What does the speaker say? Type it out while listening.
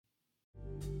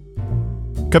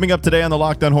Coming up today on the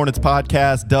Locked On Hornets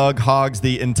podcast, Doug hogs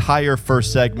the entire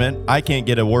first segment. I can't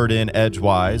get a word in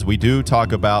edgewise. We do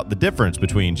talk about the difference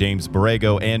between James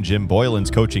Borrego and Jim Boylan's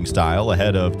coaching style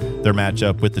ahead of their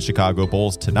matchup with the Chicago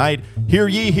Bulls tonight. Hear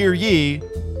ye, hear ye.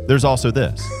 There's also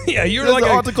this. Yeah, you're like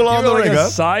a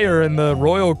sire in the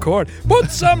royal court.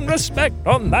 Put some respect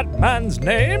on that man's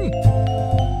name.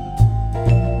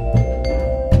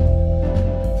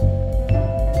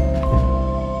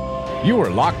 You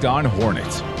are Locked On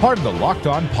Hornets, part of the Locked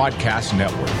On Podcast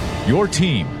Network. Your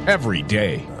team every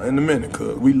day. In a minute,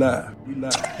 cuz we live.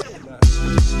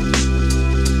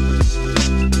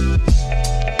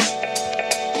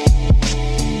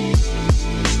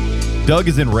 Doug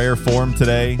is in rare form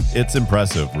today. It's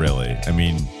impressive, really. I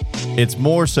mean, it's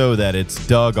more so that it's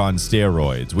Doug on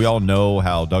steroids. We all know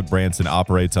how Doug Branson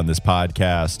operates on this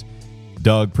podcast.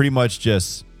 Doug pretty much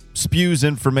just spews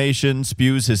information,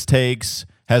 spews his takes,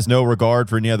 has no regard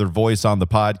for any other voice on the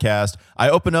podcast. I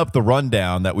open up the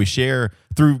rundown that we share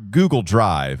through Google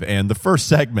Drive, and the first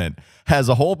segment has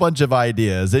a whole bunch of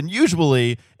ideas, and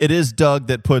usually it is Doug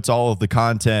that puts all of the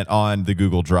content on the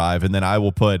Google Drive, and then I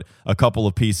will put a couple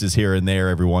of pieces here and there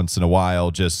every once in a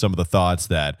while, just some of the thoughts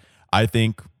that I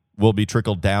think will be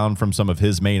trickled down from some of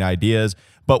his main ideas.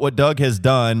 But what Doug has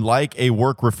done, like a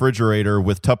work refrigerator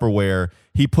with Tupperware,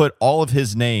 he put all of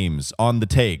his names on the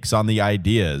takes, on the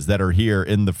ideas that are here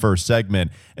in the first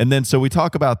segment. And then so we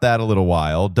talk about that a little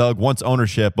while. Doug wants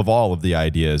ownership of all of the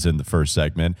ideas in the first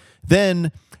segment.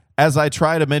 Then, as I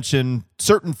try to mention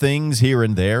certain things here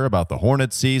and there about the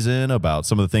Hornets season, about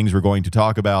some of the things we're going to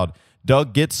talk about,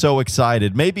 Doug gets so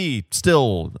excited, maybe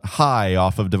still high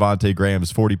off of Devontae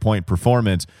Graham's 40-point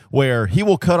performance, where he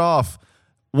will cut off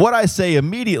what I say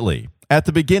immediately at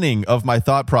the beginning of my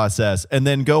thought process and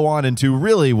then go on into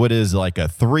really what is like a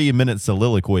 3-minute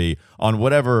soliloquy on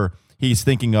whatever he's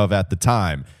thinking of at the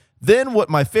time. Then what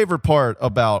my favorite part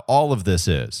about all of this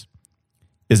is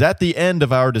at the end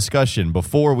of our discussion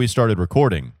before we started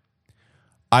recording,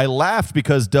 I laughed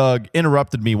because Doug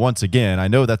interrupted me once again. I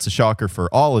know that's a shocker for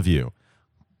all of you,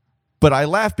 but I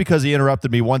laughed because he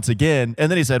interrupted me once again, and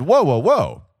then he said, whoa, whoa,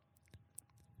 whoa.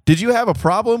 Did you have a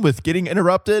problem with getting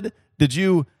interrupted? Did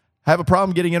you have a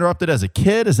problem getting interrupted as a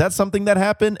kid? Is that something that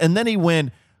happened? And then he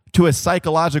went to a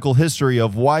psychological history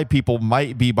of why people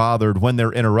might be bothered when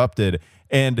they're interrupted.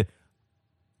 And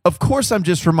of course, I'm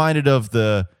just reminded of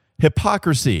the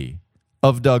hypocrisy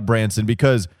of Doug Branson,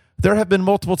 because there have been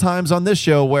multiple times on this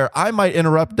show where I might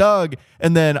interrupt Doug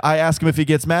and then I ask him if he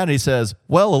gets mad and he says,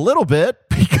 well, a little bit,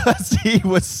 because he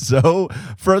was so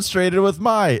frustrated with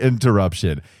my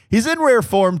interruption. He's in rare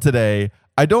form today.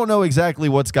 I don't know exactly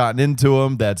what's gotten into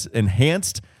him that's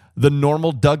enhanced the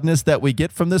normal Dougness that we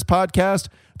get from this podcast,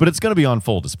 but it's going to be on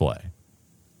full display.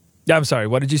 Yeah, I'm sorry.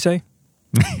 What did you say?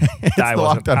 It's the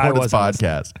Locked On Hornets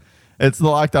podcast. It's the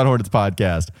Locked On Hornets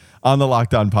podcast on the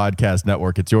Locked On Podcast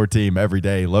Network. It's your team every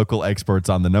day. Local experts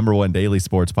on the #1 daily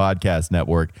sports podcast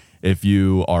network. If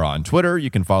you are on Twitter, you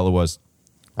can follow us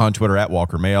on Twitter at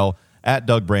Walker Mail, at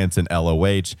Doug Branson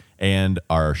LOH, and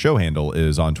our show handle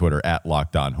is on Twitter at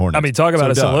Locked On Hornets. I mean, talk about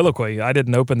a soliloquy. I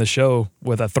didn't open the show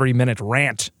with a 3-minute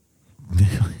rant.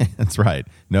 That's right.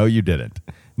 No, you didn't.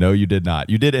 No, you did not.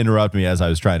 You did interrupt me as I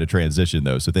was trying to transition,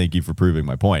 though, so thank you for proving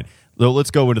my point. So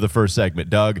let's go into the first segment,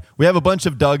 Doug. We have a bunch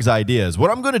of Doug's ideas. What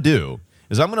I'm going to do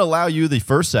is I'm going to allow you the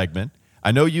first segment.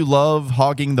 I know you love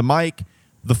hogging the mic.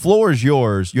 The floor is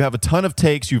yours. You have a ton of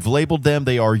takes. You've labeled them.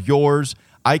 They are yours.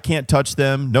 I can't touch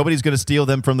them. Nobody's going to steal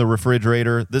them from the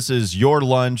refrigerator. This is your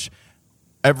lunch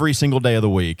every single day of the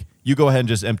week. You go ahead and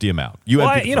just empty them out.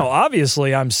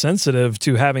 Obviously I'm sensitive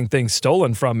to having things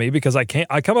stolen from me because I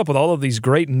come up with all of these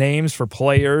great names for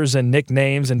players and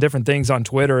nicknames and different things on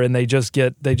Twitter, and they just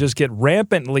get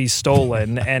rampantly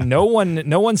stolen, and no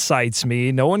one cites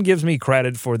me. No one gives me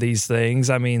credit for these things.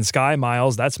 I mean, Sky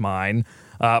Miles, that's mine.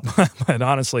 But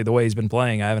honestly, the way he's been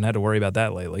playing, I haven't had to worry about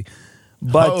that lately.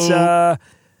 But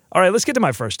all right, let's get to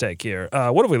my first take here.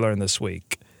 What have we learned this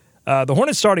week? The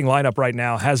Hornets starting lineup right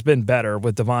now has been better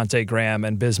with Devontae Graham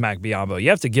and Bismack Biyombo. You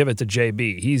have to give it to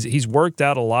JB. He's worked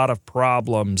out a lot of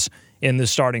problems in the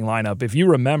starting lineup. If you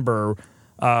remember,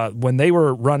 when they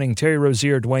were running Terry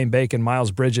Rozier, Dwayne Bacon,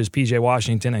 Miles Bridges, P.J.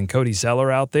 Washington, and Cody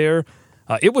Zeller out there,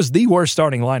 it was the worst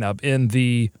starting lineup in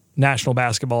the National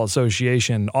Basketball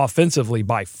Association offensively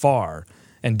by far,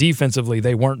 and defensively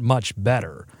they weren't much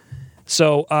better.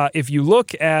 So if you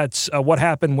look at what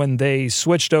happened when they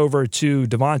switched over to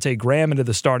Devontae Graham into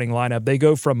the starting lineup, they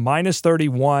go from minus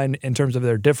 31 in terms of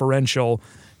their differential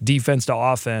defense to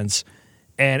offense,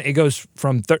 and it goes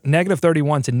from negative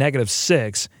 31 to negative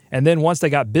 6. And then once they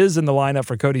got Biz in the lineup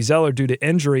for Cody Zeller due to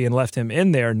injury and left him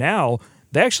in there, now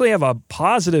they actually have a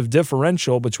positive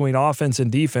differential between offense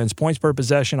and defense. Points per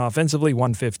possession offensively,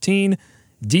 115.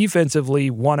 Defensively,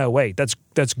 108.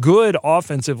 That's good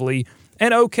offensively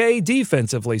and okay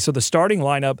defensively. So the starting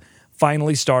lineup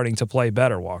finally starting to play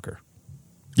better, Walker.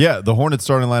 Yeah, the Hornets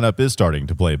starting lineup is starting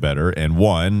to play better, and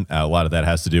a lot of that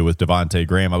has to do with Devontae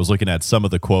Graham. I was looking at some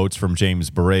of the quotes from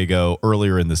James Borrego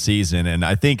earlier in the season, and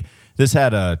I think this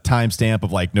had a timestamp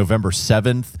of like November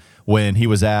 7th when he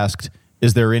was asked,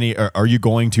 are you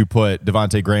going to put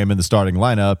Devontae Graham in the starting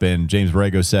lineup? And James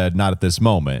Borrego said, not at this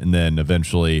moment. And then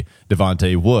eventually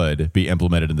Devontae would be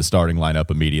implemented in the starting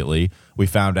lineup immediately. We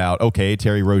found out, okay,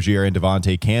 Terry Rozier and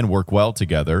Devontae can work well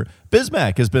together.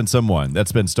 Bismack has been someone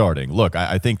that's been starting. Look,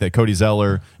 I think that Cody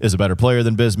Zeller is a better player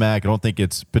than Bismack. I don't think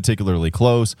it's particularly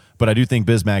close, but I do think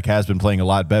Bismack has been playing a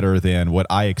lot better than what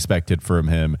I expected from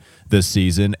him this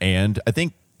season. And I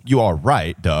think you are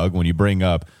right, Doug, when you bring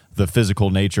up the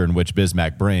physical nature in which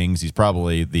Bismack brings. He's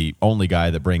probably the only guy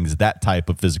that brings that type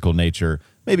of physical nature,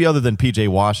 maybe other than P.J.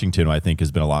 Washington, who I think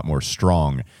has been a lot more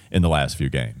strong in the last few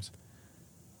games.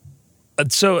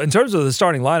 So in terms of the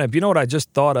starting lineup, you know what I just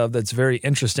thought of that's very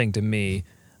interesting to me?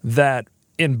 That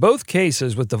in both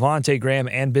cases with Devontae Graham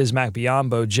and Bismack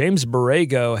Biyombo, James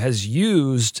Borrego has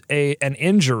used an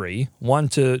injury, one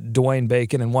to Dwayne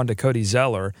Bacon and one to Cody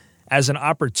Zeller, as an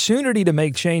opportunity to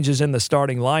make changes in the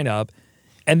starting lineup.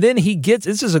 And then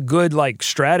this is a good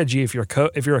strategy if you're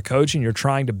a coach and you're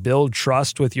trying to build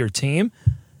trust with your team.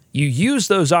 You use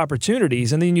those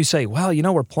opportunities and then you say, well,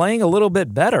 we're playing a little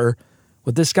bit better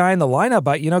with this guy in the lineup.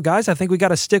 But, guys, I think we got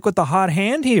to stick with the hot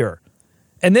hand here.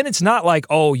 And then it's not like,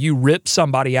 oh, you ripped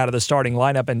somebody out of the starting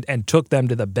lineup and took them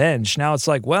to the bench. Now it's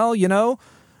like, well,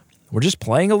 we're just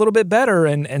playing a little bit better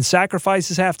and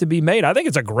sacrifices have to be made. I think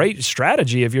it's a great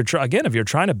strategy if you're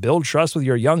trying to build trust with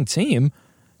your young team,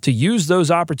 to use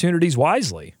those opportunities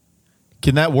wisely.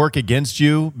 Can that work against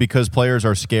you because players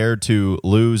are scared to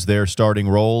lose their starting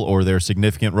role or their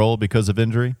significant role because of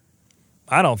injury?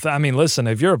 Listen,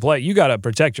 if you're a player, you got to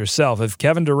protect yourself. If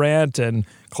Kevin Durant and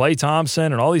Klay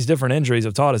Thompson and all these different injuries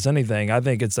have taught us anything, I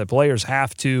think it's that players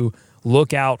have to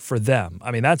look out for them. I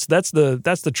mean, that's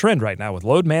the trend right now with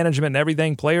load management and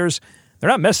everything. Players, they're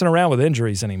not messing around with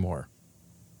injuries anymore.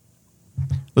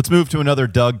 Let's move to another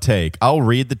Doug take. I'll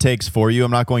read the takes for you.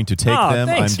 I'm not going to take them.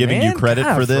 Thanks, I'm giving you credit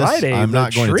for this. Friday, I'm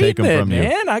not going to take them from you.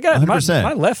 Man, I got 100%.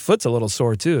 My left foot's a little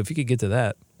sore too. If you could get to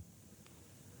that,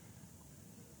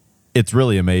 it's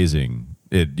really amazing.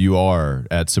 You are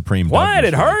at Supreme. What?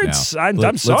 It hurts. Right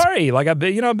I'm sorry. I've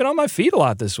been on my feet a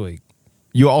lot this week.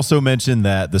 You also mentioned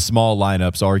that the small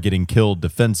lineups are getting killed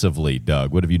defensively,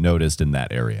 Doug. What have you noticed in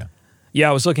that area? Yeah,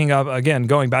 I was looking up, again,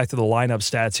 going back to the lineup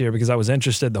stats here because I was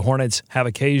interested. The Hornets have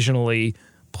occasionally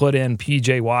put in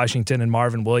P.J. Washington and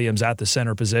Marvin Williams at the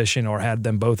center position or had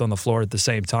them both on the floor at the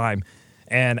same time.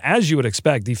 And as you would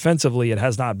expect, defensively, it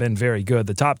has not been very good.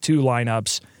 The top two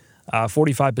lineups,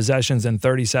 45 possessions and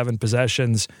 37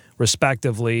 possessions,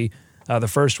 respectively. The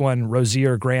first one,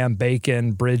 Rozier, Graham,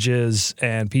 Bacon, Bridges,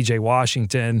 and P.J.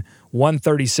 Washington,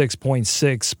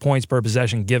 136.6 points per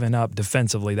possession given up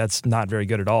defensively. That's not very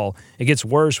good at all. It gets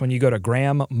worse when you go to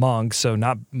Graham, Monk, so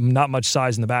not much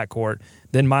size in the backcourt.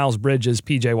 Then Miles Bridges,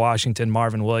 P.J. Washington,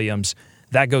 Marvin Williams.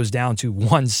 That goes down to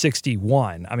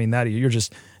 161. I mean, you're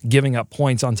just giving up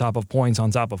points on top of points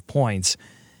on top of points.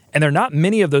 And there are not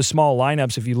many of those small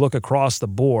lineups if you look across the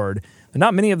board. There are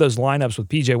not many of those lineups with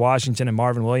P.J. Washington and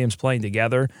Marvin Williams playing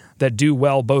together that do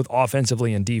well both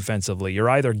offensively and defensively. You're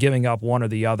either giving up one or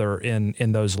the other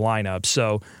in those lineups.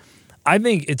 So I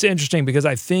think it's interesting because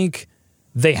I think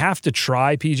they have to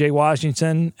try P.J.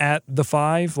 Washington at the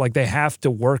 5. Like, they have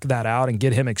to work that out and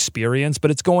get him experience,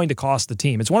 but it's going to cost the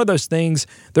team. It's one of those things.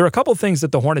 There are a couple things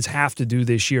that the Hornets have to do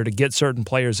this year to get certain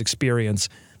players experience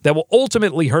that will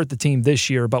ultimately hurt the team this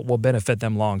year but will benefit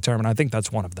them long term, and I think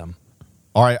that's one of them.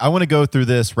 All right, I want to go through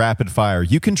this rapid fire.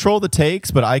 You control the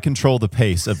takes, but I control the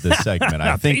pace of this segment.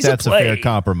 I think that's a fair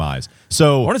compromise.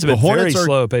 So Hornets have been very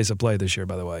slow pace of play this year,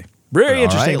 by the way. Very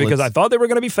interesting because I thought they were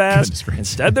going to be fast.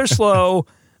 Instead, they're slow.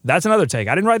 That's another take.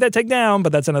 I didn't write that take down,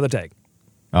 but that's another take.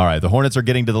 All right, the Hornets are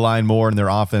getting to the line more, and their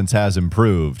offense has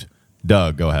improved.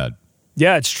 Doug, go ahead.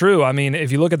 Yeah, it's true. I mean,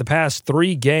 if you look at the past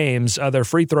 3 games, their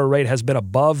free throw rate has been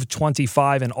above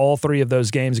 25 in all 3 of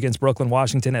those games against Brooklyn,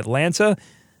 Washington, Atlanta.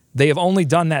 They have only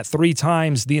done that 3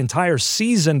 times the entire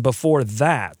season before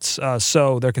that.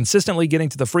 So they're consistently getting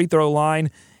to the free throw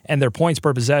line, and their points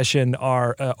per possession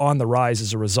are on the rise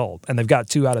as a result. And they've got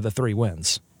 2 out of the 3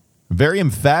 wins. Very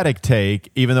emphatic take,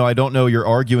 even though I don't know you're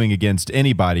arguing against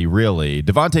anybody, really.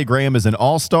 Devontae Graham is an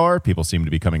all-star. People seem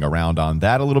to be coming around on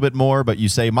that a little bit more, but you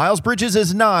say Miles Bridges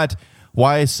is not.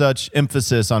 why such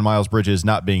emphasis on Miles Bridges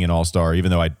not being an all-star,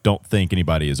 even though I don't think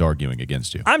anybody is arguing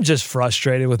against you? I'm just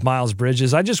frustrated with Miles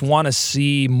Bridges. I just want to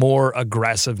see more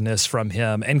aggressiveness from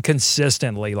him and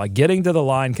consistently, like getting to the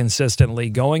line consistently,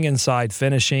 going inside,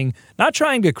 finishing, not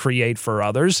trying to create for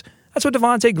others. That's what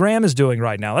Devontae Graham is doing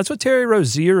right now. That's what Terry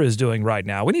Rozier is doing right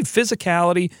now. We need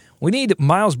physicality. We need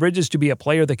Miles Bridges to be a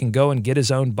player that can go and get his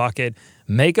own bucket,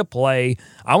 make a play.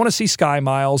 I want to see Sky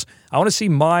Miles. I want to see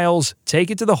Miles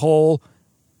take it to the hole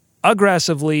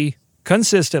aggressively,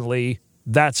 consistently.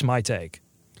 That's my take.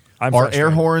 Are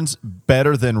air horns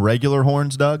better than regular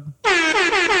horns, Doug?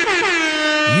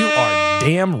 You are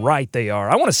damn right they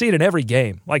are. I want to see it in every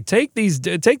game. Like, take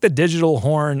the digital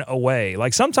horn away.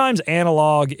 Like, sometimes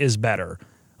analog is better.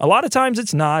 A lot of times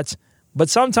it's not, but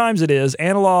sometimes it is.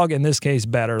 Analog, in this case,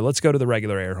 better. Let's go to the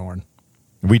regular air horn.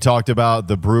 We talked about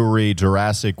the brewery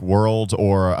Jurassic World,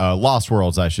 or Lost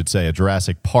Worlds, I should say, a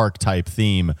Jurassic Park type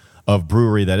theme of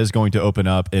brewery that is going to open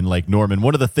up in Lake Norman.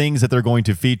 One of the things that they're going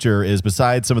to feature is,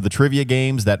 besides some of the trivia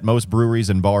games that most breweries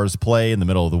and bars play in the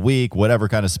middle of the week, whatever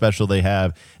kind of special they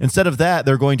have, instead of that,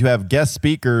 they're going to have guest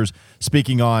speakers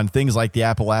speaking on things like the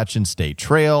Appalachian State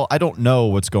Trail. I don't know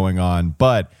what's going on,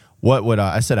 but what would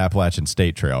I said Appalachian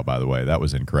State Trail, by the way. That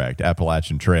was incorrect.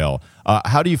 Appalachian Trail.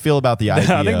 How do you feel about the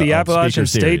idea? I think the of Appalachian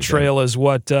State series, Trail is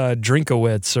what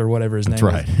Drinkowitz or whatever his name is.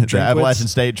 That's right. The Appalachian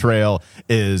State Trail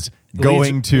is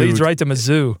leads right to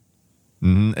Mizzou.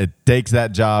 It takes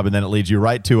that job, and then it leads you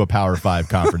right to a Power 5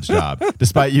 conference job.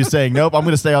 Despite you saying, nope, I'm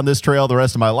going to stay on this trail the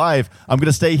rest of my life. I'm going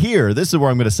to stay here. This is where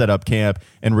I'm going to set up camp.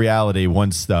 In reality,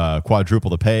 once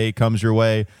quadruple the pay comes your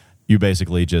way, you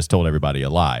basically just told everybody a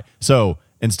lie. So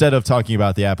instead of talking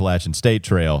about the Appalachian State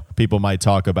Trail, people might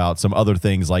talk about some other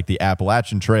things like the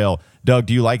Appalachian Trail. Doug,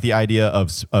 do you like the idea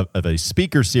of a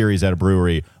speaker series at a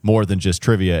brewery more than just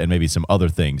trivia and maybe some other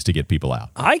things to get people out?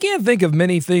 I can't think of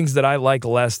many things that I like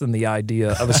less than the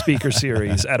idea of a speaker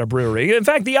series at a brewery. In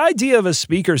fact, the idea of a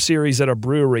speaker series at a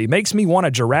brewery makes me want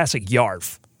a Jurassic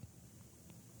Yarf.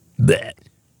 Blech.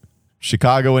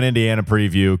 Chicago and Indiana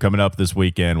preview coming up this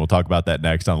weekend. We'll talk about that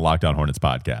next on the Locked On Hornets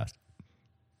podcast.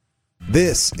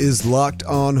 This is Locked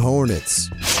On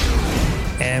Hornets.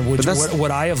 And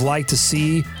would I have liked to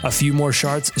see a few more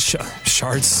shards?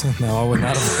 No, I would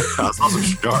not have. That's awesome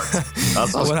shards.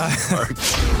 That's awesome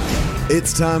shards.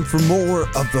 It's time for more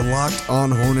of the Locked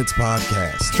On Hornets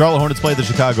podcast. Charlotte Hornets play the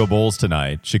Chicago Bulls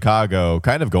tonight. Chicago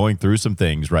kind of going through some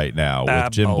things right now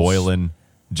with Jim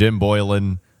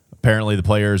Boylen. Apparently the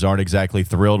players aren't exactly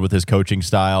thrilled with his coaching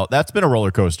style. That's been a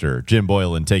roller coaster, Jim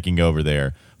Boylen taking over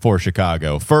there for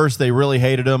Chicago. First, they really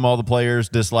hated him. All the players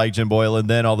disliked Jim Boylen.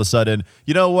 Then all of a sudden,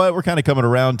 you know what? We're kind of coming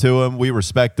around to him. We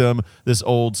respect him. This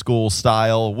old school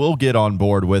style. We'll get on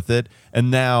board with it.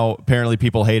 And now, apparently,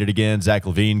 people hate it again. Zach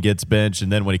LaVine gets benched,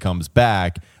 and then when he comes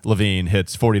back, LaVine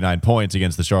hits 49 points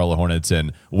against the Charlotte Hornets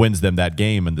and wins them that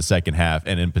game in the second half,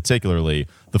 and in particularly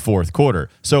the fourth quarter.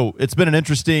 So it's been an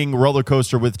interesting roller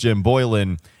coaster with Jim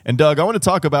Boylen. And, Doug, I want to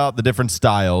talk about the different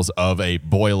styles of a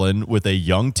Boylen with a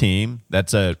young team.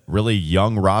 That's a really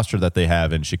young roster that they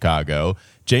have in Chicago.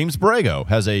 James Borrego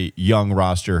has a young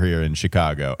roster here in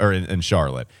Chicago, or in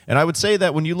Charlotte. And I would say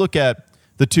that when you look at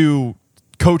the two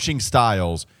coaching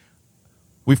styles,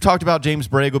 we've talked about James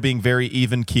Borrego being very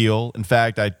even keel. In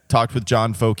fact, I talked with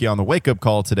John Foke on the wake-up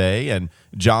call today, and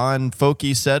John Foke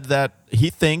said that he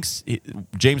thinks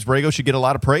James Borrego should get a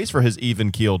lot of praise for his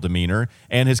even keel demeanor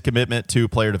and his commitment to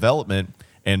player development,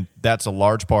 and that's a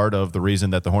large part of the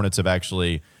reason that the Hornets have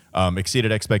actually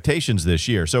exceeded expectations this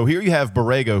year. So here you have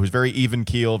Borrego, who's very even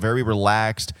keel, very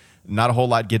relaxed. Not a whole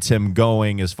lot gets him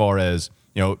going as far as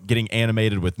getting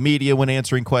animated with media when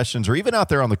answering questions, or even out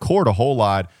there on the court a whole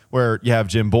lot, where you have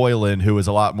Jim Boylen, who is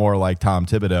a lot more like Tom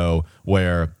Thibodeau,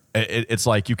 where it's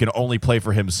like you can only play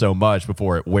for him so much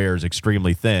before it wears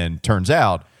extremely thin. Turns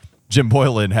out Jim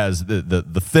Boylen has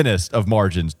the thinnest of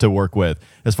margins to work with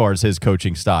as far as his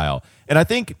coaching style. And I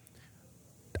think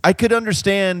I could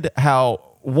understand how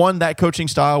that coaching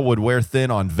style would wear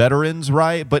thin on veterans,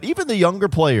 right? But even the younger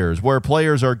players, where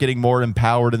players are getting more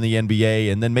empowered in the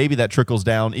NBA, and then maybe that trickles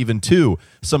down even to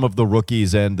some of the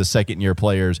rookies and the second-year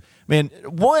players. Man,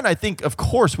 I think, of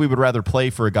course, we would rather play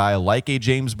for a guy like a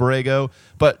James Borrego,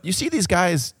 but you see these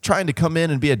guys trying to come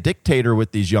in and be a dictator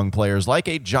with these young players, like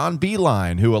a John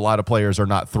Beilein, who a lot of players are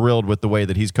not thrilled with the way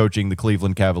that he's coaching the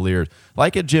Cleveland Cavaliers,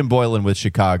 like a Jim Boylen with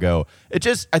Chicago. It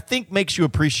just, I think, makes you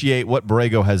appreciate what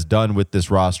Borrego has done with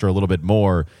this roster a little bit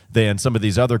more than some of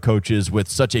these other coaches with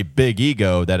such a big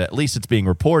ego that at least it's being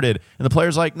reported, and the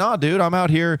player's like, nah, dude, I'm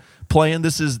out here playing.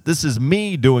 This is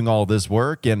me doing all this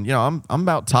work, and I'm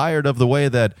about tired of the way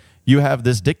that you have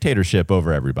this dictatorship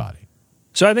over everybody.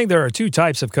 So I think there are two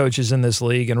types of coaches in this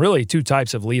league, and really two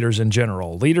types of leaders in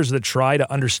general. Leaders that try to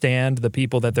understand the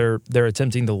people that they're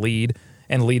attempting to lead,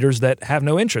 and leaders that have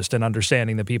no interest in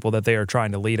understanding the people that they are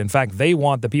trying to lead. In fact, they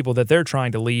want the people that they're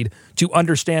trying to lead to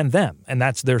understand them, and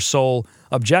that's their sole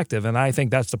objective. And I think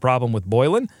that's the problem with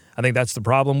Boylen. I think that's the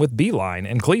problem with Beilein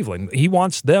in Cleveland. He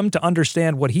wants them to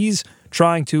understand what he's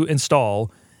trying to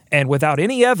install, and without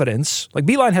any evidence, like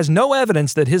Beilein has no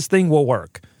evidence that his thing will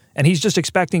work. And he's just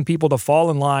expecting people to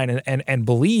fall in line and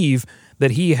believe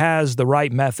that he has the right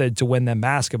method to win them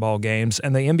basketball games.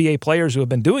 And the NBA players who have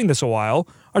been doing this a while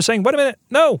are saying, wait a minute,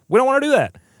 no, we don't want to do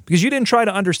that because you didn't try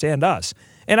to understand us.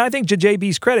 And I think to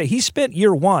JB's credit, he spent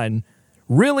year one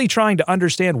really trying to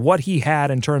understand what he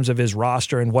had in terms of his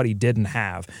roster and what he didn't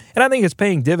have. And I think it's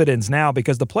paying dividends now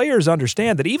because the players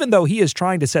understand that even though he is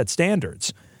trying to set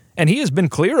standards, and he has been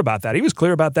clear about that. He was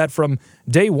clear about that from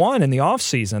day one in the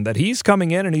offseason, that he's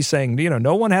coming in and he's saying,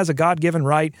 no one has a God-given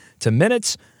right to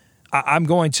minutes. I'm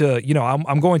going to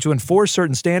enforce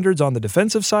certain standards on the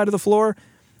defensive side of the floor.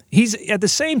 He's at the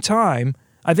same time,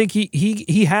 I think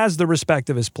he has the respect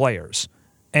of his players.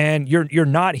 And you're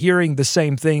not hearing the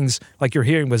same things like you're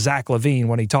hearing with Zach LaVine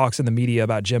when he talks in the media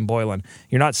about Jim Boylen.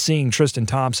 You're not seeing Tristan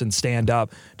Thompson stand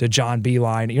up to John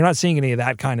Beilein. You're not seeing any of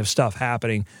that kind of stuff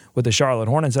happening with the Charlotte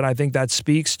Hornets, and I think that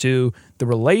speaks to the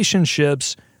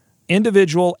relationships,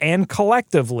 individual and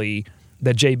collectively,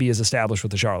 that JB has established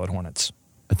with the Charlotte Hornets.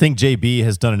 I think JB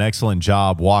has done an excellent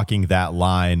job walking that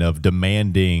line of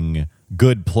demanding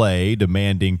good play,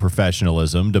 demanding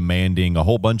professionalism, demanding a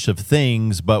whole bunch of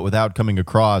things, but without coming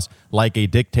across like a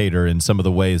dictator in some of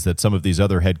the ways that some of these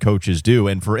other head coaches do.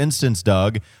 And for instance,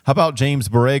 Doug, how about James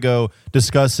Borrego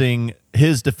discussing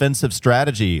his defensive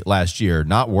strategy last year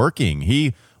not working?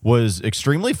 He was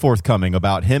extremely forthcoming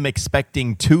about him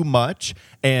expecting too much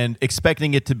and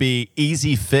expecting it to be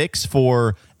easy fix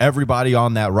for everybody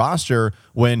on that roster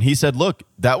when he said, look,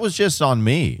 that was just on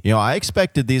me. I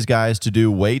expected these guys to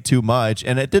do way too much,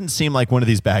 and it didn't seem like one of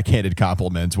these backhanded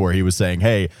compliments where he was saying,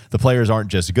 hey, the players aren't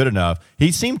just good enough.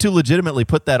 He seemed to legitimately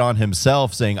put that on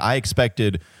himself, saying, I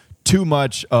expected too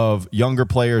much of younger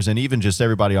players and even just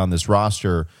everybody on this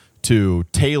roster to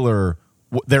tailor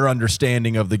their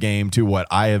understanding of the game to what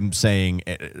I am saying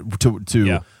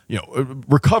to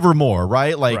recover more,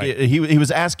 right? Like right. He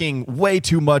was asking way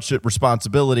too much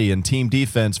responsibility and team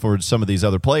defense for some of these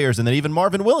other players. And then even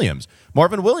Marvin Williams,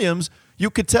 you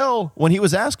could tell when he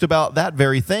was asked about that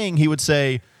very thing, he would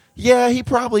say, yeah, he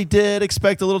probably did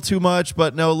expect a little too much,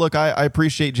 but no, look, I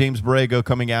appreciate James Borrego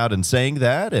coming out and saying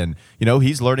that, and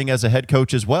he's learning as a head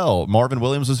coach as well. Marvin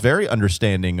Williams was very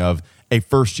understanding of a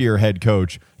first-year head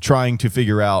coach trying to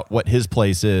figure out what his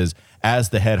place is as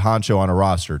the head honcho on a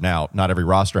roster. Now, not every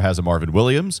roster has a Marvin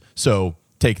Williams, so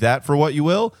take that for what you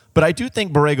will, but I do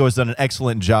think Borrego has done an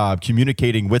excellent job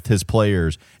communicating with his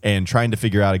players and trying to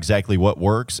figure out exactly what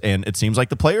works, and it seems like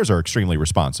the players are extremely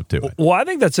responsive to it. Well, I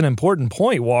think that's an important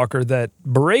point, Walker, that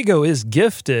Borrego is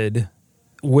gifted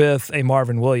with a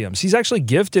Marvin Williams. He's actually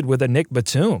gifted with a Nick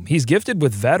Batum. He's gifted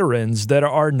with veterans that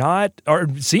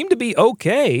seem to be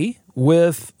okay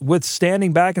with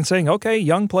standing back and saying, okay,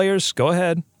 young players, go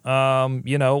ahead.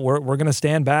 We're going to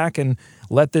stand back and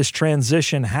let this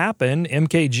transition happen.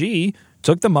 MKG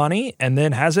took the money and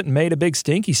then hasn't made a big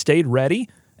stink. He stayed ready,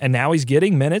 and now he's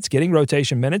getting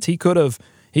rotation minutes. He could have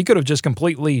just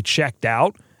completely checked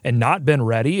out and not been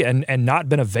ready and not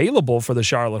been available for the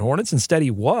Charlotte Hornets. Instead, he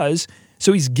was.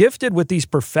 So he's gifted with these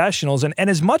professionals. And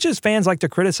as much as fans like to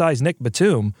criticize Nick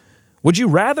Batum, would you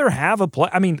rather have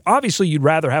obviously you'd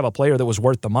rather have a player that was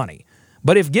worth the money.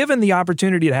 But if given the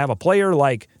opportunity to have a player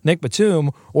like Nick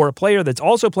Batum or a player that's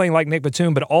also playing like Nick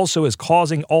Batum but also is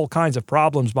causing all kinds of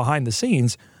problems behind the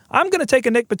scenes, I'm going to take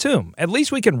a Nick Batum. At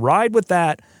least we can ride with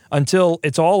that until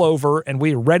it's all over and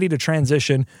we're ready to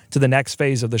transition to the next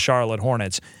phase of the Charlotte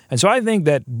Hornets. And so I think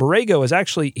that Borrego is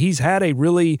actually, he has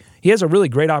a really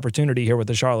great opportunity here with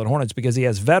the Charlotte Hornets because he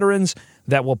has veterans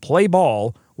that will play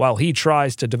ball while he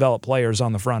tries to develop players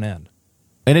on the front end.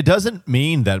 And it doesn't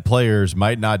mean that players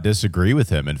might not disagree with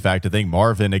him. In fact, I think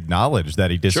Marvin acknowledged that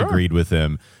he disagreed with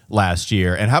him last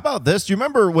year. And how about this? Do you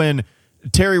remember when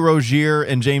Terry Rozier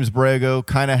and James Borrego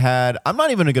kind of had, I'm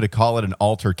not even going to call it an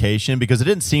altercation because it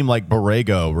didn't seem like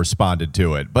Borrego responded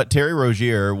to it. But Terry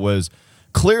Rozier was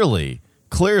clearly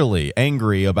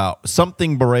angry about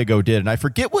something Borrego did. And I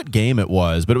forget what game it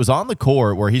was, but it was on the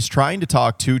court where he's trying to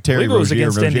talk to Terry Rozier. It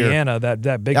was against Indiana,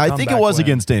 that big I think it was win.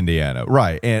 Against Indiana,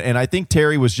 right. And I think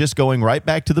Terry was just going right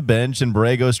back to the bench, and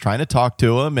Borrego's trying to talk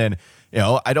to him, and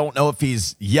I don't know if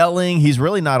he's yelling. He's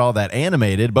really not all that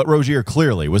animated, but Rozier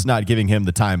clearly was not giving him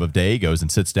the time of day. He goes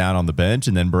and sits down on the bench,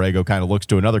 and then Borrego kind of looks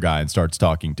to another guy and starts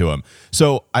talking to him.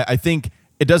 So I think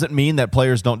it doesn't mean that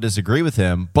players don't disagree with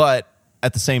him, but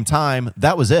at the same time,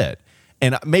 that was it.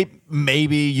 And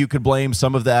maybe you could blame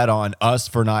some of that on us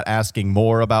for not asking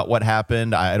more about what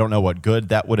happened. I don't know what good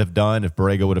that would have done if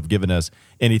Borrego would have given us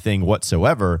anything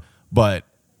whatsoever, but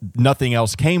nothing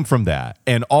else came from that.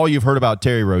 And all you've heard about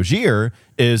Terry Rozier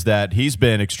is that he's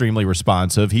been extremely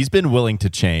responsive. He's been willing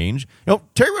to change.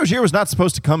 Terry Rozier was not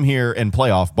supposed to come here and play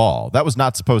off ball. That was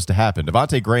not supposed to happen.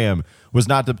 Devontae Graham was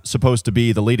not supposed to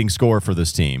be the leading scorer for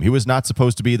this team. He was not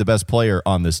supposed to be the best player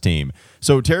on this team.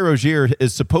 So Terry Rozier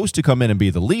is supposed to come in and be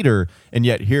the leader, and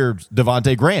yet here's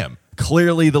Devontae Graham,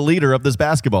 clearly the leader of this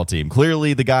basketball team,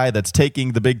 clearly the guy that's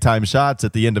taking the big-time shots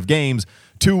at the end of games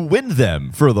to win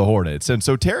them for the Hornets. And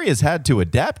so Terry has had to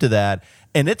adapt to that,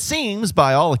 and it seems,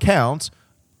 by all accounts,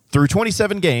 through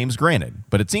 27 games, granted,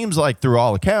 but it seems like through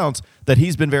all accounts that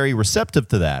he's been very receptive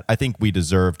to that. I think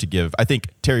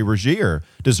Terry Rozier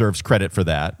deserves credit for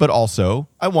that, but also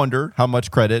I wonder how much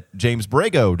credit James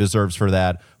Borrego deserves for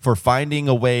that, for finding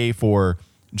a way for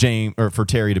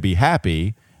Terry to be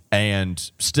happy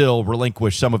and still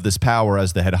relinquish some of this power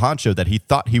as the head honcho that he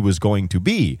thought he was going to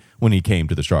be when he came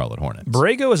to the Charlotte Hornets.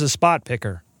 Borrego is a spot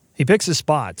picker. He picks his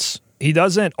spots. He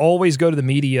doesn't always go to the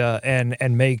media and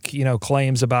make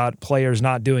claims about players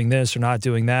not doing this or not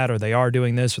doing that, or they are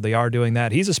doing this or they are doing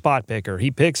that. He's a spot picker.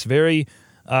 He picks very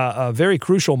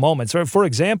crucial moments. For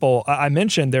example, I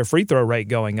mentioned their free throw rate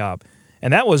going up.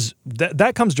 And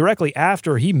that comes directly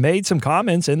after he made some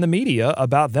comments in the media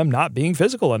about them not being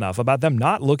physical enough, about them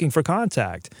not looking for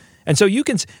contact. And so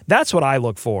that's what I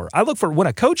look for. I look for when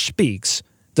a coach speaks,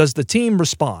 does the team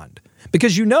respond?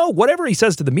 Because whatever he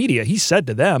says to the media, he said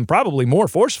to them probably more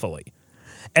forcefully.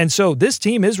 And so this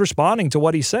team is responding to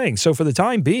what he's saying. So for the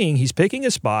time being, he's picking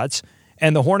his spots,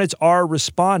 and the Hornets are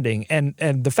responding.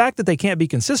 And the fact that they can't be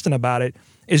consistent about it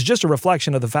is just a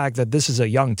reflection of the fact that this is a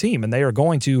young team, and they are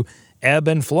going to ebb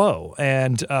and flow.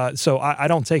 And so I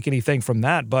don't take anything from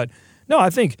that. But no, I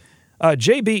think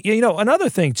JB, another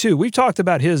thing too, we've talked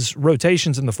about his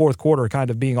rotations in the fourth quarter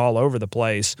kind of being all over the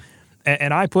place.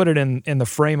 And I put it in the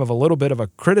frame of a little bit of a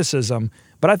criticism,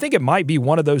 but I think it might be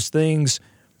one of those things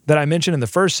that I mentioned in the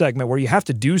first segment where you have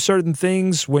to do certain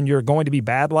things when you're going to be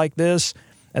bad like this,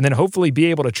 and then hopefully be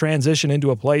able to transition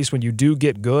into a place when you do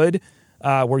get good,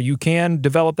 where you can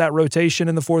develop that rotation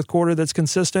in the fourth quarter that's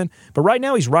consistent. But right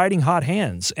now he's riding hot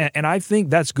hands, and I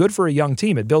think that's good for a young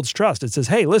team. It builds trust. It says,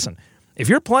 hey, listen, if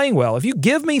you're playing well, if you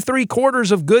give me 3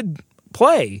 quarters of good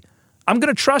play, I'm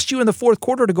going to trust you in the fourth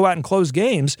quarter to go out and close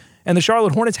games, and the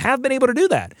Charlotte Hornets have been able to do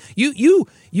that. You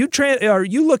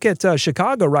look at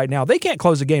Chicago right now; they can't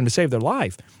close a game to save their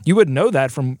life. You wouldn't know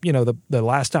that from the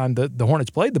last time the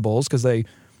Hornets played the Bulls because they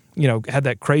had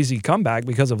that crazy comeback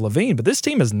because of Levine. But this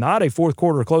team is not a fourth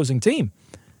quarter closing team,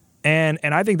 and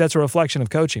I think that's a reflection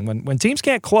of coaching. When teams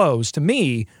can't close, to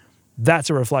me, that's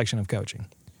a reflection of coaching.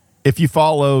 If you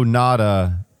follow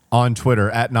Nada on Twitter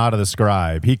at Nada the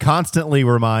Scribe, he constantly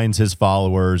reminds his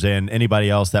followers and anybody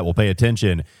else that will pay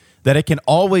attention that it can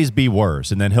always be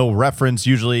worse. And then he'll reference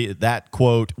usually that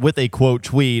quote with a quote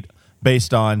tweet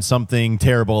based on something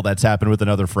terrible that's happened with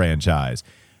another franchise.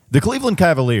 The Cleveland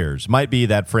Cavaliers might be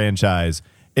that franchise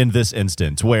in this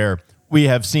instance where we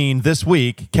have seen this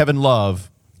week Kevin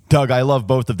Love. Doug, I love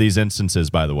both of these instances,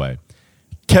 by the way.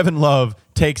 Kevin Love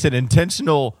takes an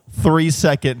intentional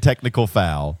 3-second technical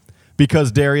foul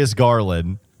because Darius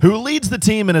Garland, who leads the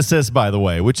team in assists, by the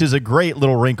way, which is a great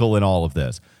little wrinkle in all of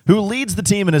this, who leads the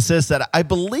team in assists at, I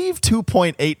believe,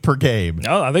 2.8 per game.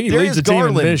 No, I think he leads the team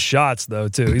in missed shots, though,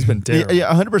 too. He's been terrible.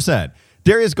 Yeah, 100%.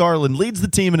 Darius Garland leads the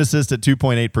team in assists at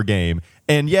 2.8 per game,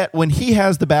 and yet when he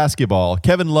has the basketball,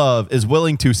 Kevin Love is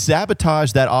willing to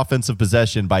sabotage that offensive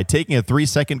possession by taking a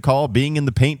 3-second call, being in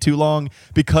the paint too long,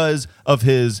 because of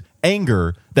his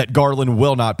anger that Garland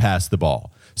will not pass the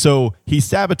ball. So he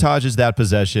sabotages that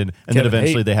possession, and then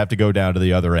eventually they have to go down to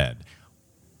the other end.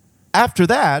 After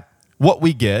that, what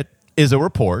we get is a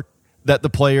report that the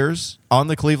players on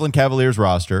the Cleveland Cavaliers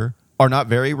roster are not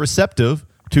very receptive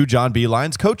to John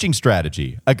Beilein's coaching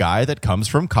strategy, a guy that comes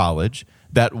from college,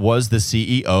 that was the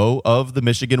CEO of the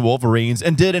Michigan Wolverines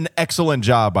and did an excellent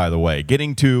job, by the way,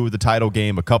 getting to the title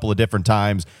game a couple of different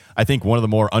times. I think one of the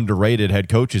more underrated head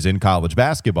coaches in college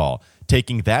basketball.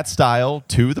 Taking that style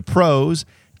to the pros,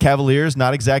 Cavaliers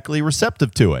not exactly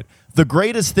receptive to it. The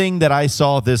greatest thing that I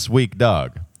saw this week,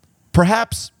 Doug,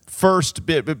 perhaps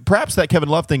that Kevin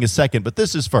Love thing is second, but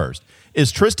this is first,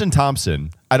 is Tristan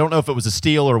Thompson. I don't know if it was a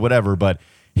steal or whatever, but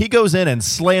He goes in and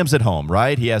slams it home,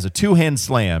 right? He has a two-hand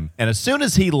slam, and as soon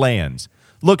as he lands,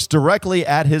 looks directly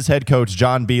at his head coach,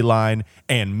 John Beilein,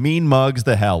 and mean mugs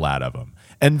the hell out of him.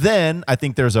 And then I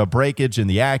think there's a breakage in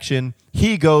the action.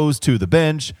 He goes to the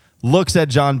bench, looks at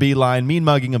John Beilein, mean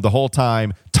mugging him the whole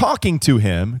time, talking to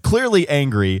him, clearly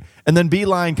angry, and then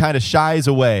Beilein kind of shies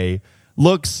away,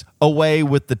 looks away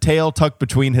with the tail tucked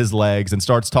between his legs, and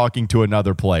starts talking to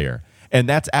another player. And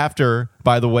that's after,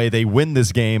 by the way, they win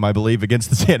this game, I believe, against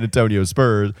the San Antonio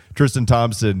Spurs. Tristan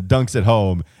Thompson dunks it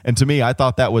home. And to me, I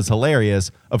thought that was hilarious,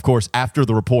 of course, after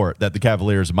the report that the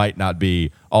Cavaliers might not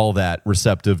be all that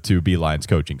receptive to Beilein's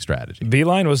coaching strategy.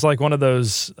 Beilein was like one of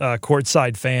those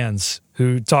courtside fans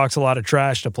who talks a lot of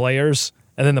trash to players.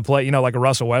 And then the play, like a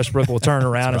Russell Westbrook will turn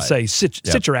around and say,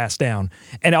 sit your ass down.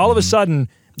 And all of a sudden,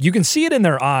 you can see it in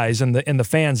their eyes, in the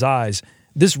fans' eyes,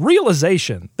 this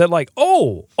realization that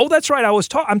oh, that's right.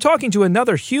 I'm talking to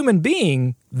another human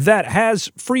being that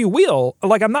has free will.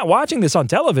 Like, I'm not watching this on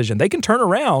television. They can turn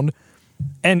around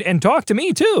and talk to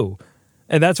me too.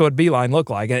 And that's what Beilein looked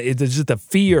like. It's just the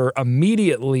fear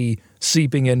immediately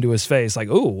seeping into his face. Like,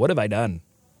 ooh, what have I done?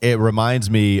 It reminds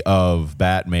me of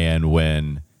Batman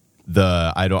when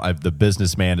the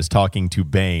businessman is talking to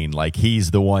Bane like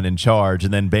he's the one in charge,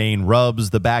 and then Bane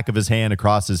rubs the back of his hand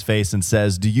across his face and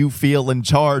says, "Do you feel in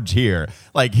charge here?"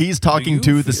 Like he's talking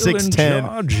to the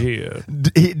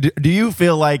 6'10". Do you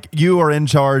feel like you are in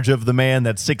charge of the man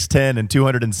that's 6'10" and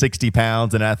 260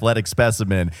 pounds, an athletic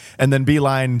specimen? And then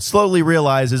Beilein slowly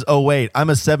realizes, oh wait, I'm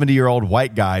a 70-year-old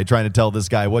white guy trying to tell this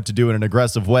guy what to do in an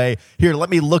aggressive way. Here, let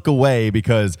me look away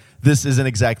because this isn't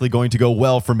exactly going to go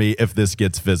well for me if this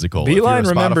gets physical. Beilein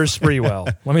remembers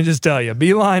Sprewell. Let me just tell you,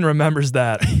 Beilein remembers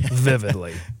that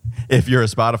vividly. If you're a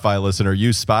Spotify listener,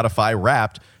 use Spotify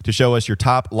Wrapped to show us your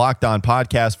top Locked On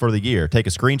podcast for the year. Take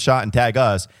a screenshot and tag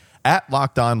us at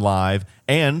Locked On Live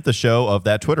and the show of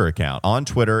that Twitter account on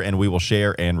Twitter, and we will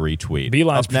share and retweet.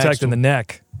 Beilein's protecting the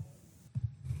neck.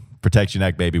 Protect your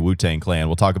neck, baby. Wu-Tang Clan.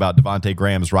 We'll talk about Devontae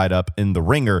Graham's write-up in The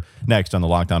Ringer next on the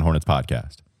Locked On Hornets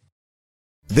podcast.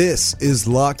 This is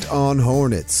Locked On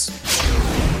Hornets.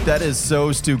 That is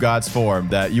so Stu Gott's form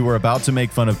that you were about to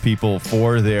make fun of people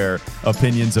for their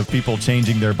opinions of people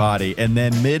changing their body, and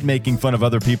then mid-making fun of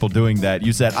other people doing that,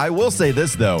 you said, I will say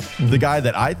this, though. The guy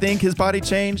that I think his body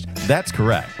changed, that's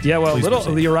correct. Yeah, well,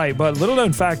 you're right, but little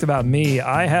known fact about me,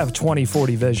 I have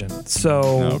 20/40 vision.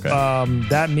 So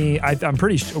I'm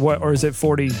pretty sure, or is it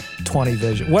 40/20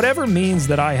 vision? Whatever means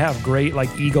that I have great,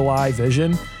 eagle eye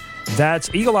vision. That's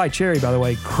Eagle Eye Cherry, by the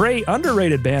way. Great,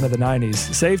 underrated band of the 90s.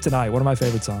 Save Tonight, one of my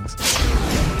favorite songs.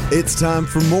 It's time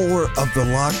for more of the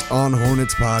Locked On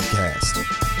Hornets podcast.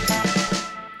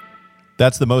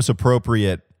 That's the most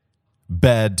appropriate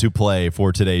bed to play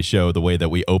for today's show, the way that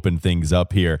we open things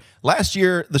up here. Last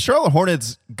year, the Charlotte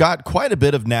Hornets got quite a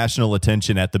bit of national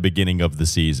attention at the beginning of the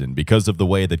season because of the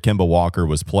way that Kemba Walker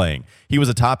was playing. He was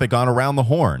a topic on Around the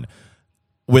Horn,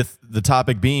 with the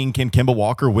topic being, can Kemba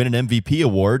Walker win an MVP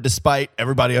award, despite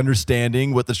everybody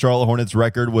understanding what the Charlotte Hornets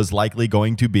record was likely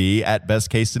going to be. At best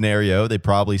case scenario, they'd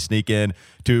probably sneak in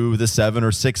to the 7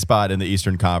 or 6 spot in the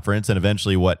Eastern Conference, and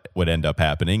eventually what would end up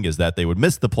happening is that they would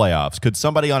miss the playoffs. Could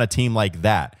somebody on a team like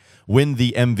that win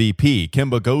the MVP?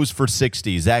 Kemba goes for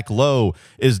 60. Zach Lowe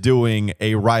is doing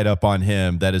a write-up on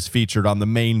him that is featured on the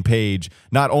main page,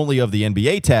 not only of the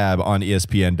NBA tab on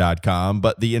ESPN.com,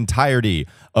 but the entirety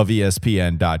of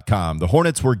ESPN.com. The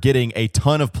Hornets were getting a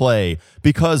ton of play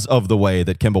because of the way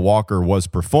that Kemba Walker was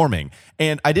performing.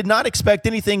 And I did not expect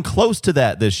anything close to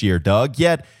that this year, Doug,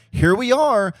 yet here we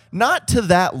are, not to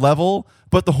that level,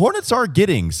 but the Hornets are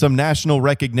getting some national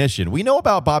recognition. We know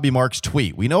about Bobby Marks'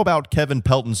 tweet. We know about Kevin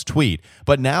Pelton's tweet.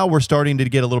 But now we're starting to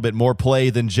get a little bit more play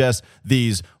than just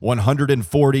these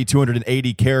 140,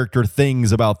 280 character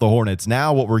things about the Hornets.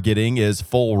 Now what we're getting is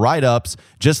full write-ups,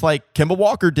 just like Kemba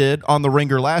Walker did on The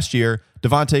Ringer last year.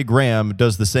 Devontae Graham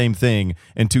does the same thing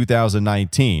in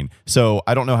 2019. So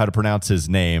I don't know how to pronounce his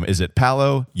name. Is it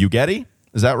Paolo Uggetti?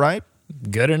 Is that right?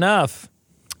 Good enough.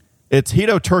 It's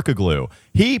Hedo Turkoglu.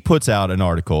 He puts out an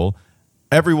article.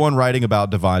 Everyone writing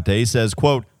about Devontae says,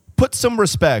 quote, put some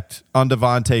respect on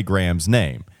Devontae Graham's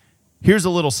name. Here's a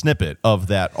little snippet of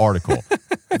that article.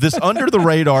 This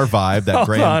under-the-radar vibe that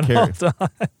Graham carries. Hold on.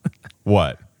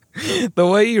 What? The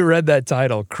way you read that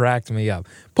title cracked me up.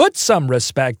 Put some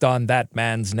respect on that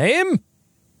man's name.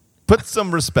 Put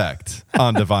some respect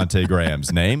on Devontae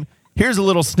Graham's name. Here's a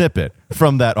little snippet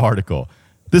from that article.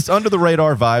 This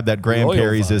under-the-radar vibe that Graham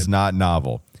carries is not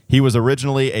novel. He was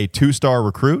originally a 2-star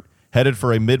recruit. headed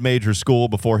for a mid-major school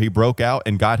before he broke out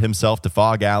and got himself to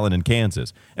Fog Allen in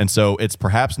Kansas. And so it's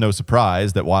perhaps no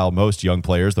surprise that while most young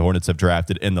players the Hornets have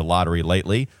drafted in the lottery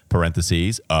lately,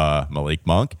 parentheses, Malik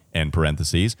Monk, end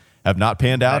parentheses, have not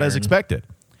panned out as expected.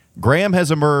 Graham has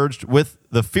emerged with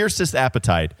the fiercest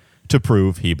appetite to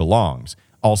prove he belongs.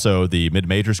 Also, the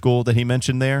mid-major school that he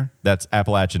mentioned there, that's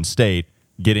Appalachian State,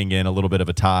 getting in a little bit of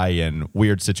a tie-in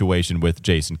weird situation with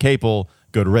Jason Capel.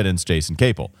 Good riddance, Jason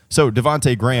Capel. So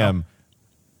Devontae Graham,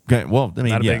 well, I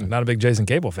mean, not a big Jason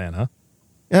Capel fan, huh?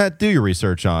 Do your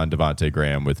research on Devontae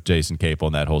Graham with Jason Capel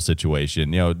and that whole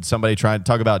situation. You know, somebody trying to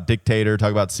talk about dictator,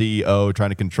 talk about CEO, trying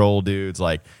to control dudes.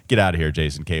 Like, get out of here,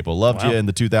 Jason Capel. Loved you in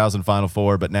the 2000 Final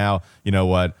Four, but now, you know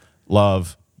what?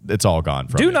 Love, it's all gone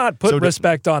from Do you. not put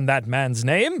respect on that man's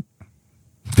name.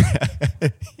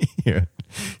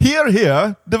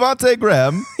 Here, Devontae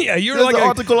Graham. Yeah, you're There's like the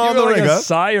article on the Ringer. a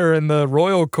sire in the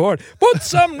royal court. Put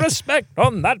some respect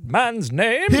on that man's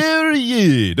name. Hear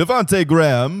ye, Devontae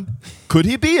Graham. Could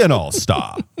he be an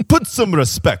all-star? Put some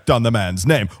respect on the man's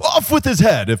name. Off with his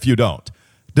head if you don't.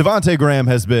 Devontae Graham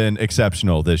has been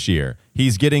exceptional this year.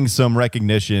 He's getting some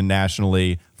recognition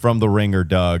nationally from the Ringer,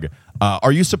 Doug.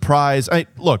 Are you surprised?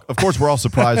 Look, of course, we're all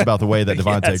surprised about the way that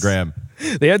Devontae Graham.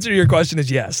 The answer to your question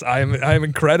is yes. I am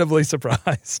incredibly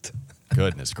surprised.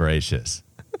 Goodness gracious.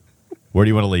 Where do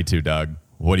you want to lead to, Doug?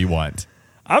 What do you want?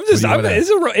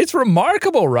 It's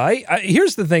remarkable, right?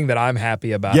 Here's the thing that I'm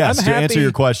happy about. Yes, to answer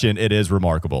your question, it is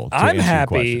remarkable. I'm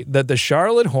happy that the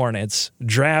Charlotte Hornets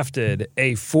drafted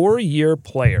a 4-year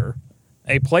player,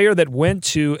 a player that went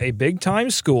to a big-time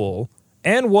school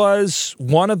and was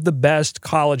one of the best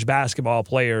college basketball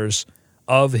players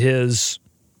of his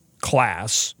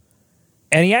class.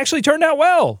 And he actually turned out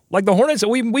well. Like the Hornets,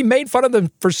 we made fun of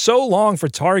them for so long for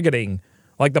targeting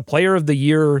like the player of the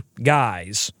year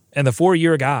guys and the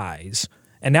 4-year guys.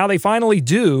 And now they finally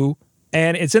do,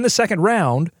 and it's in the second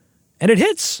round, and it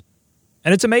hits.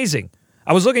 And it's amazing.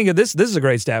 I was looking at this. This is a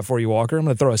great stat for you, Walker. I'm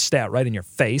going to throw a stat right in your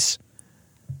face.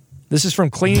 This is from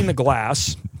Cleaning the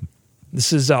Glass.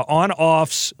 This is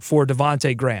on-offs for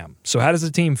Devontae Graham. So how does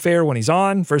the team fare when he's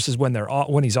on versus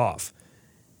when he's off?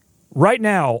 Right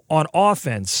now, on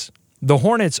offense, the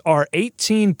Hornets are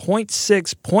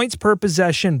 18.6 points per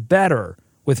possession better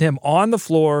with him on the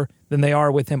floor than they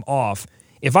are with him off.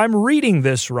 If I'm reading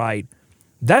this right,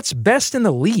 that's best in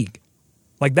the league.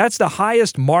 Like, that's the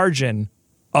highest margin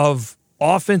of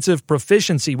offensive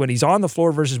proficiency when he's on the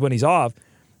floor versus when he's off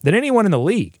than anyone in the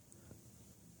league.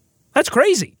 That's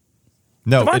crazy.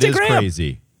 No, Devontae it is Graham.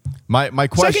 crazy. My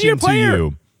question to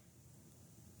you.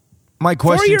 My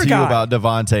question to you about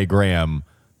Devontae Graham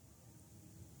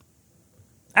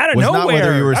out of was nowhere. not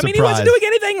whether you were I mean, he wasn't doing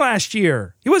anything last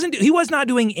year. He was not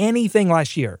doing anything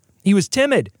last year. He was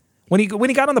timid. When he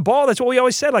got on the ball, that's what we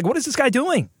always said. Like, what is this guy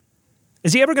doing?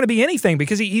 Is he ever going to be anything?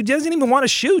 Because he doesn't even want to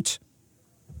shoot.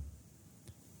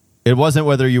 It wasn't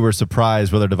whether you were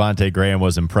surprised whether Devontae Graham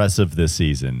was impressive this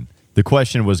season. The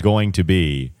question was going to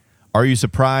be, are you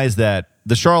surprised that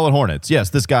the Charlotte Hornets, yes,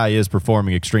 this guy is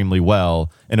performing extremely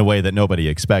well in a way that nobody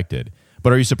expected,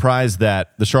 but are you surprised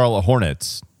that the Charlotte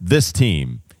Hornets, this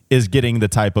team, is getting the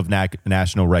type of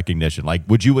national recognition? Like,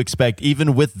 would you expect,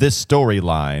 even with this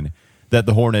storyline, that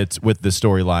the Hornets with this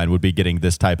storyline would be getting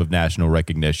this type of national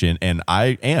recognition? And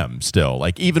I am still.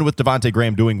 Like, even with Devontae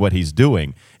Graham doing what he's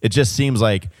doing, it just seems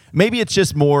like maybe it's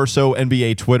just more so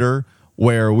NBA Twitter,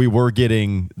 where we were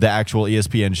getting the actual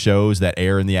ESPN shows that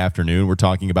air in the afternoon. We're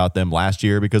talking about them last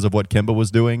year because of what Kemba was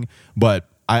doing. But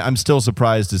I'm still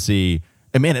surprised to see,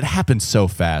 and man, it happened so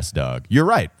fast, Doug. You're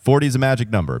right. 40 is a magic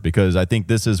number because I think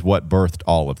this is what birthed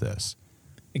all of this.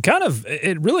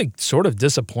 It really sort of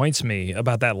disappoints me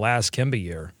about that last Kemba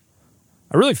year.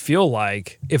 I really feel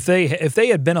like if they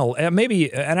had been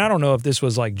maybe, and I don't know if this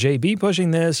was like JB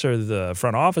pushing this or the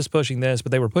front office pushing this,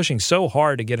 but they were pushing so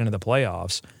hard to get into the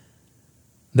playoffs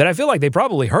that I feel like they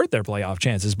probably hurt their playoff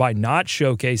chances by not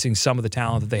showcasing some of the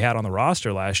talent that they had on the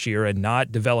roster last year and not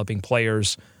developing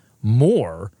players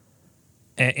more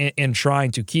in trying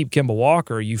to keep Kemba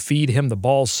Walker. You feed him the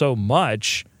ball so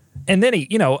much, and then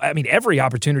every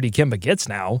opportunity Kemba gets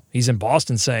now, he's in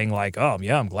Boston saying like, oh,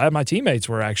 yeah, I'm glad my teammates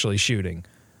were actually shooting.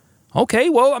 Okay,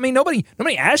 well, I mean, nobody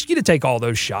asked you to take all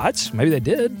those shots. Maybe they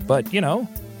did, but,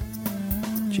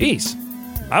 geez.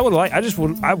 I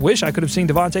wish I could have seen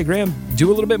Devontae Graham do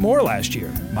a little bit more last year.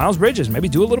 Miles Bridges, maybe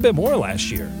do a little bit more last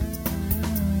year.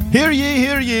 Hear ye,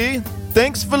 hear ye.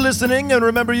 Thanks for listening, and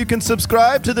remember you can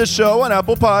subscribe to this show on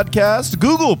Apple Podcast,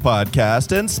 Google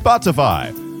Podcast, and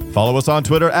Spotify. Follow us on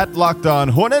Twitter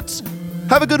 @LockedOnHornets.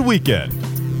 Have a good weekend.